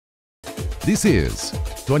This is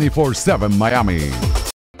 24/7 Miami.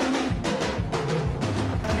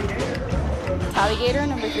 Tallygator,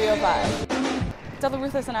 number 305. Double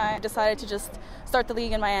Ruthless and I decided to just start the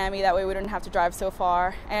league in Miami. That way we didn't have to drive so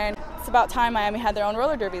far. And it's about time Miami had their own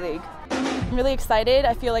roller derby league. I'm really excited.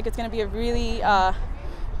 I feel like it's going to be a really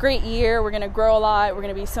great year. We're going to grow a lot.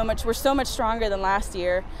 We're so much stronger than last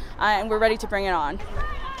year, and we're ready to bring it on.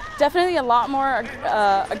 Definitely a lot more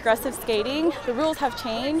aggressive skating. The rules have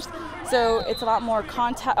changed, so it's a lot more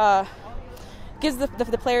gives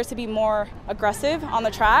the players to be more aggressive on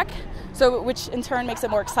the track, so which in turn makes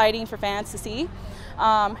it more exciting for fans to see.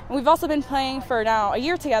 And we've also been playing for now a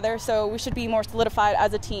year together, so we should be more solidified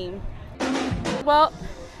as a team. Well,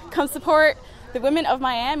 come support the women of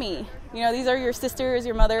Miami. You know, these are your sisters,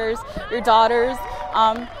 your mothers, your daughters.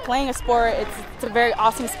 Playing a sport, it's a very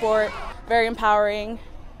awesome sport, very empowering.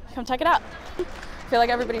 Come check it out. I feel like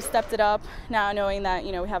everybody stepped it up now, knowing that,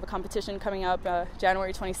 you know, we have a competition coming up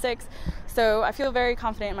January 26th. So I feel very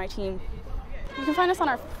confident in my team. You can find us on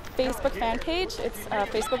our Facebook fan page. It's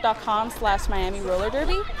facebook.com/Miami Roller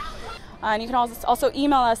Derby. And you can also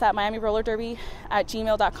email us at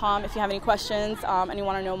miamirollerderby@gmail.com if you have any questions and you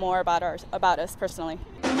want to know more about us personally.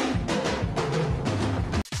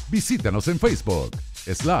 Visítanos en Facebook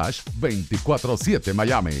 /247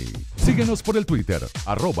 Miami. Síguenos por el Twitter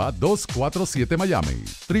 @247 Miami,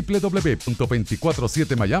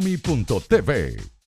 www.247miami.tv.